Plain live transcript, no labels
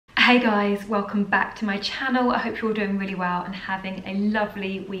Hey guys, welcome back to my channel. I hope you're all doing really well and having a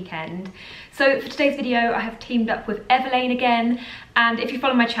lovely weekend. So for today's video, I have teamed up with Everlane again, and if you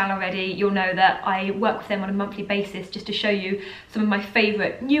follow my channel already, you'll know that I work with them on a monthly basis just to show you some of my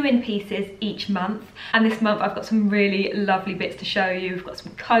favourite new in pieces each month. And this month I've got some really lovely bits to show you. We've got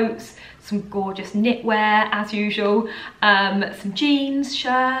some coats, some gorgeous knitwear as usual, some jeans,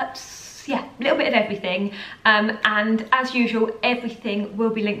 shirts, yeah, a little bit of everything, and as usual everything will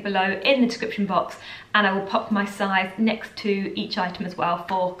be linked below in the description box, and I will pop my size next to each item as well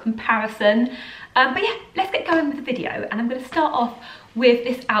for comparison. But yeah, let's get going with the video, and I'm going to start off with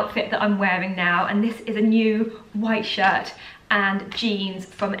this outfit that I'm wearing now, and this is a new white shirt and jeans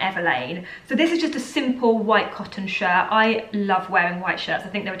from Everlane. So this is just a simple white cotton shirt. I love wearing white shirts. I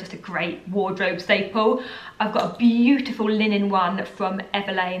think they're just a great wardrobe staple. I've got a beautiful linen one from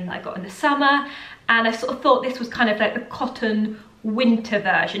Everlane that I got in the summer, and I sort of thought this was kind of like the cotton winter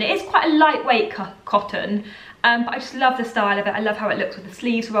version. It is quite a lightweight cotton, but I just love the style of it. I love how it looks with the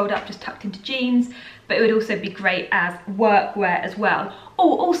sleeves rolled up, just tucked into jeans, but it would also be great as workwear as well.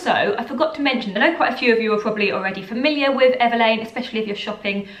 Oh, also, I forgot to mention, I know quite a few of you are probably already familiar with Everlane, especially if you're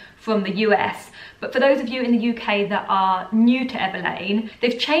shopping from the US, but for those of you in the UK that are new to Everlane,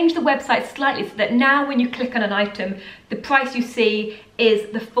 they've changed the website slightly so that now when you click on an item, the price you see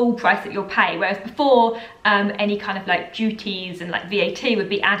is the full price that you'll pay, whereas before any kind of like duties and like VAT would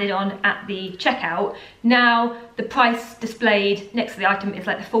be added on at the checkout. Now the price displayed next to the item is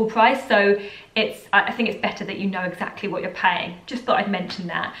like the full price, so I think it's better that you know exactly what you're paying. Just thought I'd mention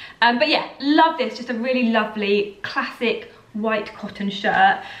that. But yeah, love this, just a really lovely classic white cotton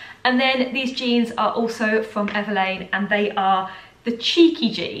shirt. And then these jeans are also from Everlane, and they are the cheeky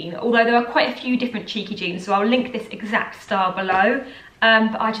jean, although there are quite a few different cheeky jeans, so I'll link this exact style below.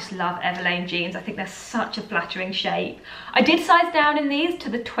 But I just love Everlane jeans. I think they're such a flattering shape. I did size down in these to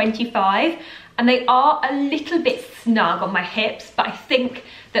the 25, and they are a little bit snug on my hips, but I think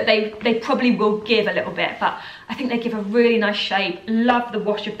that they probably will give a little bit, but I think they give a really nice shape. Love the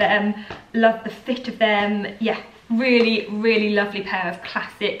wash of them, love the fit of them. Yeah, really, really lovely pair of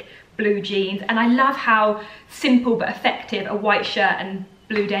classic blue jeans, and I love how simple but effective a white shirt and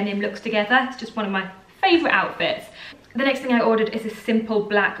blue denim looks together. It's just one of my favourite outfits. The next thing I ordered is this simple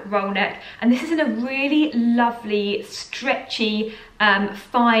black roll neck, and this is in a really lovely, stretchy,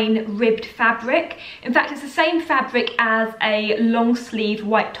 fine ribbed fabric. In fact, it's the same fabric as a long sleeved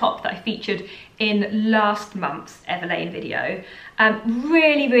white top that I featured in last month's Everlane video.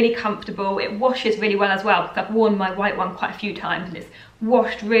 Really, really comfortable. It washes really well as well, because I've worn my white one quite a few times and it's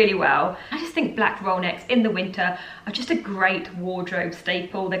washed really well. I just think black roll necks in the winter are just a great wardrobe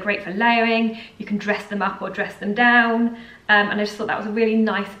staple. They're great for layering. You can dress them up or dress them down. And I just thought that was a really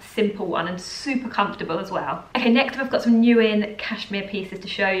nice, simple one and super comfortable as well. Okay, next up I've got some new in cashmere pieces to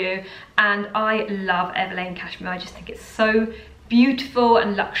show you. And I love Everlane cashmere. I just think it's so beautiful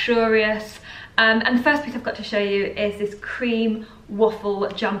and luxurious. And the first piece I've got to show you is this cream waffle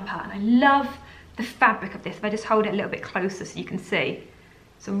jumper. And I love the fabric of this. If I just hold it a little bit closer so you can see.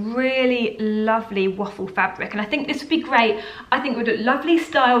 It's a really lovely waffle fabric, and I think this would be great. I think it would look lovely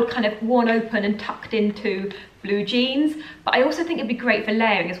styled, kind of worn open and tucked into blue jeans, but I also think it'd be great for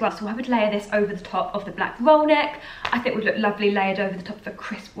layering as well. So I would layer this over the top of the black roll neck. I think it would look lovely layered over the top of a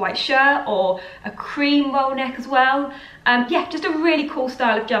crisp white shirt or a cream roll neck as well. Yeah, just a really cool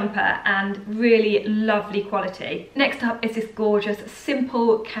style of jumper and really lovely quality. Next up is this gorgeous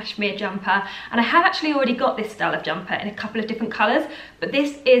simple cashmere jumper, and I have actually already got this style of jumper in a couple of different colours, but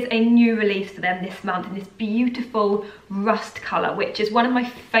this is a new release for them this month in this beautiful rust colour, which is one of my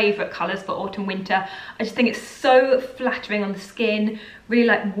favourite colours for autumn winter. I just think it's so flattering on the skin, really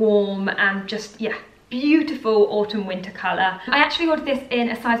like warm and just, yeah, beautiful autumn winter colour. I actually ordered this in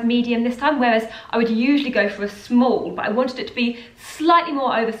a size medium this time, whereas I would usually go for a small, but I wanted it to be slightly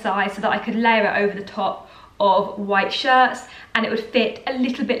more oversized so that I could layer it over the top of white shirts and it would fit a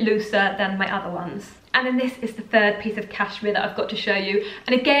little bit looser than my other ones. And then this is the third piece of cashmere that I've got to show you.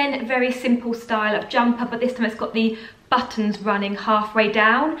 And again, very simple style of jumper, but this time it's got the buttons running halfway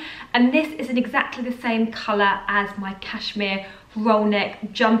down. And this is in exactly the same colour as my cashmere roll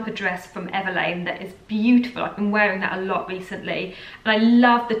neck jumper dress from Everlane that is beautiful. I've been wearing that a lot recently, and I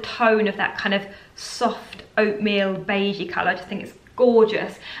love the tone of that kind of soft oatmeal beigey colour. I just think it's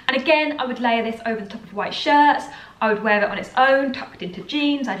gorgeous. And again, I would layer this over the top of white shirts. I would wear it on its own, tucked into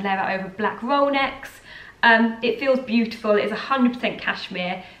jeans. I'd layer it over black roll necks. It feels beautiful. It is 100%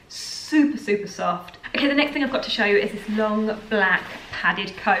 cashmere, super, super soft. Okay, the next thing I've got to show you is this long black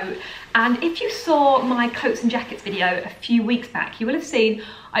padded coat. And if you saw my coats and jackets video a few weeks back, you will have seen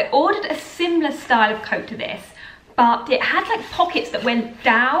I ordered a similar style of coat to this, but it had like pockets that went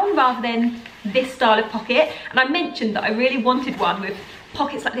down rather than this style of pocket. And I mentioned that I really wanted one with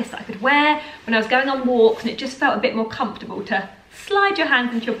pockets like this that I could wear when I was going on walks, and it just felt a bit more comfortable to slide your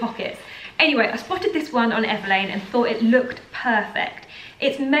hands into your pockets. Anyway, I spotted this one on Everlane and thought it looked perfect.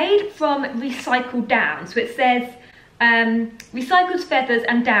 It's made from recycled down, so it says recycled feathers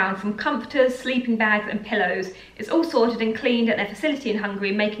and down from comforters, sleeping bags and pillows. It's all sorted and cleaned at their facility in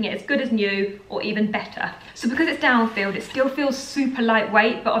Hungary, making it as good as new or even better. So because it's down-filled, it still feels super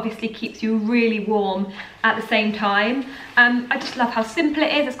lightweight, but obviously keeps you really warm at the same time. I just love how simple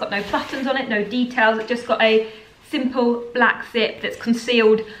it is. It's got no buttons on it, no details. It's just got a simple black zip that's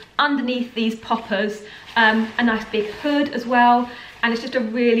concealed underneath these poppers, a nice big hood as well, and it's just a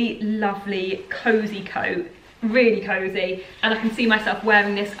really lovely cozy coat. Really cozy, and I can see myself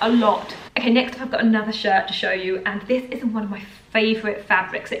wearing this a lot. Okay, next up I've got another shirt to show you, and this is one of my favourite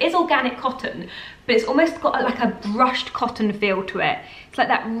fabrics. It is organic cotton, but it's almost got like a brushed cotton feel to it. It's like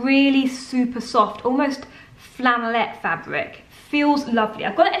that really super soft, almost flannelette fabric. Feels lovely.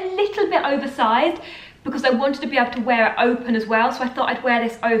 I've got it a little bit oversized because I wanted to be able to wear it open as well, so I thought I'd wear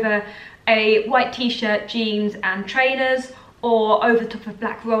this over a white t-shirt, jeans and trainers, or over the top of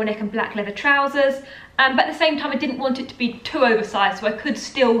black roll neck and black leather trousers. But at the same time I didn't want it to be too oversized, so I could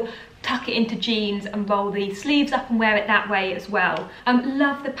still tuck it into jeans and roll the sleeves up and wear it that way as well.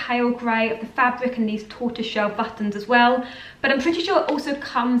 Love the pale grey of the fabric and these tortoiseshell buttons as well, but I'm pretty sure it also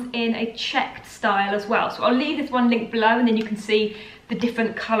comes in a checked style as well. So I'll leave this one linked below and then you can see the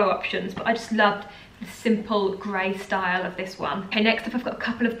different colour options, but I just loved the simple grey style of this one. Okay, next up I've got a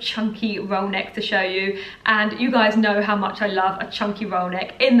couple of chunky roll necks to show you, and you guys know how much I love a chunky roll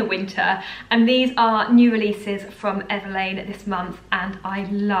neck in the winter, and these are new releases from Everlane this month, and I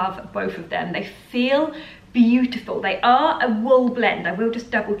love both of them. They feel beautiful. They are a wool blend. I will just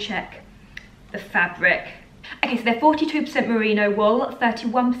double check the fabric. Okay, so they're 42% merino wool,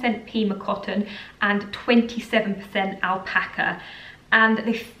 31% Pima cotton and 27% alpaca. And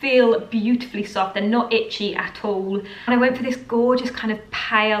they feel beautifully soft. They're not itchy at all. And I went for this gorgeous kind of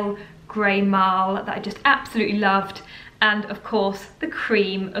pale grey marl that I just absolutely loved. And of course the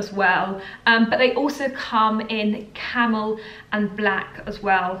cream as well. But they also come in camel and black as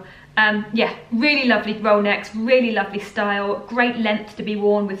well. Yeah, really lovely roll necks, really lovely style, great length to be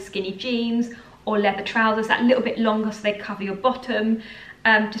worn with skinny jeans or leather trousers, that little bit longer so they cover your bottom.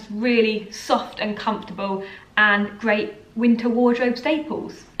 Just really soft and comfortable, and great winter wardrobe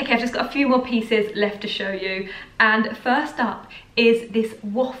staples. Okay, I've just got a few more pieces left to show you, and first up is this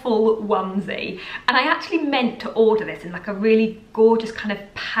waffle onesie, and I actually meant to order this in like a really gorgeous kind of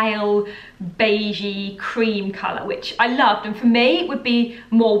pale beigey cream colour, which I loved, and for me it would be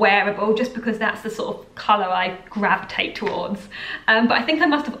more wearable just because that's the sort of colour I gravitate towards. But I think I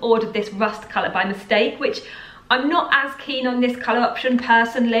must have ordered this rust colour by mistake, which I'm not as keen on this colour option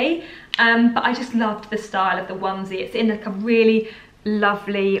personally, but I just loved the style of the onesie. It's in like a really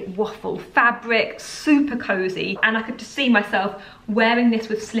lovely waffle fabric, super cozy, and I could just see myself wearing this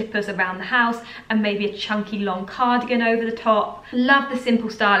with slippers around the house and maybe a chunky long cardigan over the top. Love the simple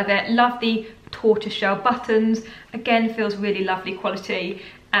style of it, love the tortoiseshell buttons, again feels really lovely quality,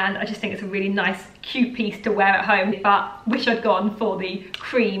 and I just think it's a really nice cute piece to wear at home, but wish I'd gone for the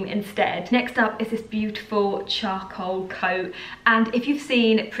cream instead. Next up is this beautiful charcoal coat, and if you've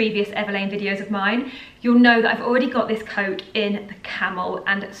seen previous Everlane videos of mine, you'll know that I've already got this coat in the camel,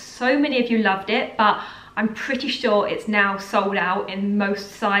 and so many of you loved it, but I'm pretty sure it's now sold out in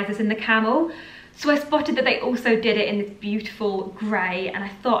most sizes in the camel. So I spotted that they also did it in this beautiful grey, and I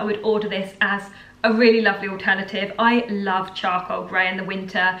thought I would order this as a really lovely alternative. I love charcoal grey in the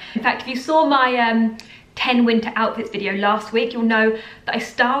winter. In fact, if you saw my 10 winter outfits video last week, you'll know that I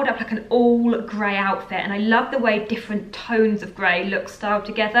styled up like an all grey outfit, and I love the way different tones of grey look styled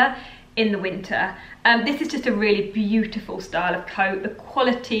together in the winter. This is just a really beautiful style of coat. The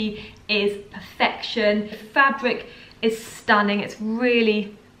quality is perfection. The fabric is stunning. It's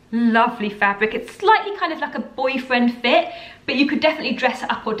really lovely fabric. It's slightly kind of like a boyfriend fit, but you could definitely dress it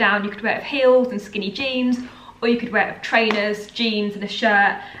up or down. You could wear it with heels and skinny jeans, or you could wear it with trainers, jeans and a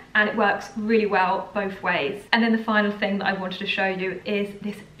shirt, and it works really well both ways. And then the final thing that I wanted to show you is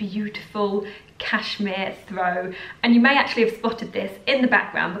this beautiful cashmere throw, and you may actually have spotted this in the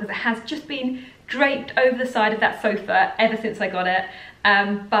background because it has just been draped over the side of that sofa ever since I got it.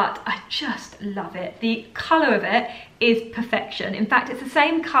 But I just love it. The colour of it is perfection. In fact, it's the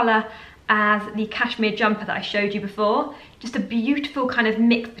same colour as the cashmere jumper that I showed you before. Just a beautiful kind of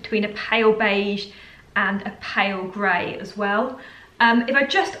mix between a pale beige and a pale grey as well. If I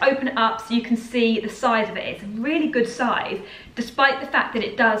just open it up so you can see the size of it, it's a really good size, despite the fact that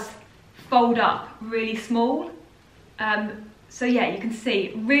it does fold up really small. So yeah, you can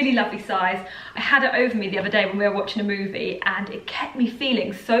see, really lovely size. I had it over me the other day when we were watching a movie, and it kept me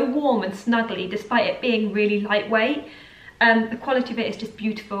feeling so warm and snuggly despite it being really lightweight. The quality of it is just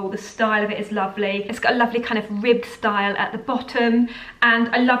beautiful, the style of it is lovely. It's got a lovely kind of ribbed style at the bottom, and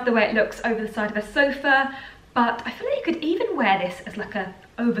I love the way it looks over the side of a sofa, but I feel like you could even wear this as like a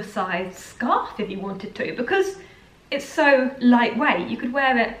oversized scarf if you wanted to, because it's so lightweight. You could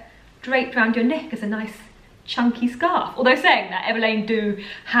wear it draped around your neck as a nice chunky scarf. Although saying that, Everlane do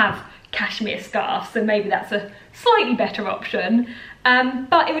have cashmere scarves, so maybe that's a slightly better option.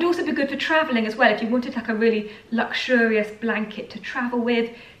 But it would also be good for traveling as well. If you wanted like a really luxurious blanket to travel with,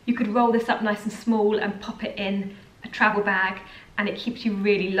 you could roll this up nice and small and pop it in a travel bag, and it keeps you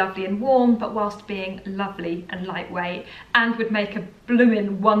really lovely and warm, but whilst being lovely and lightweight, and would make a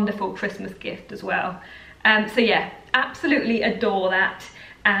blooming wonderful Christmas gift as well. So yeah, absolutely adore that,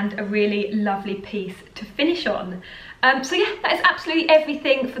 and a really lovely piece to finish on. So yeah, that is absolutely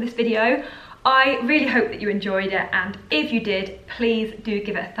everything for this video. I really hope that you enjoyed it, and if you did, please do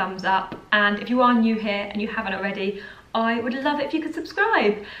give it a thumbs up, and if you are new here and you haven't already, I would love it if you could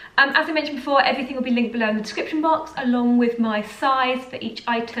subscribe. As I mentioned before, everything will be linked below in the description box, along with my size for each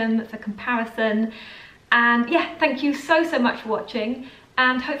item for comparison. And yeah, thank you so much for watching,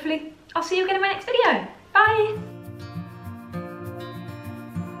 and hopefully I'll see you again in my next video. Bye!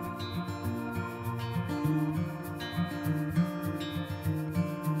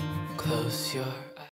 Close your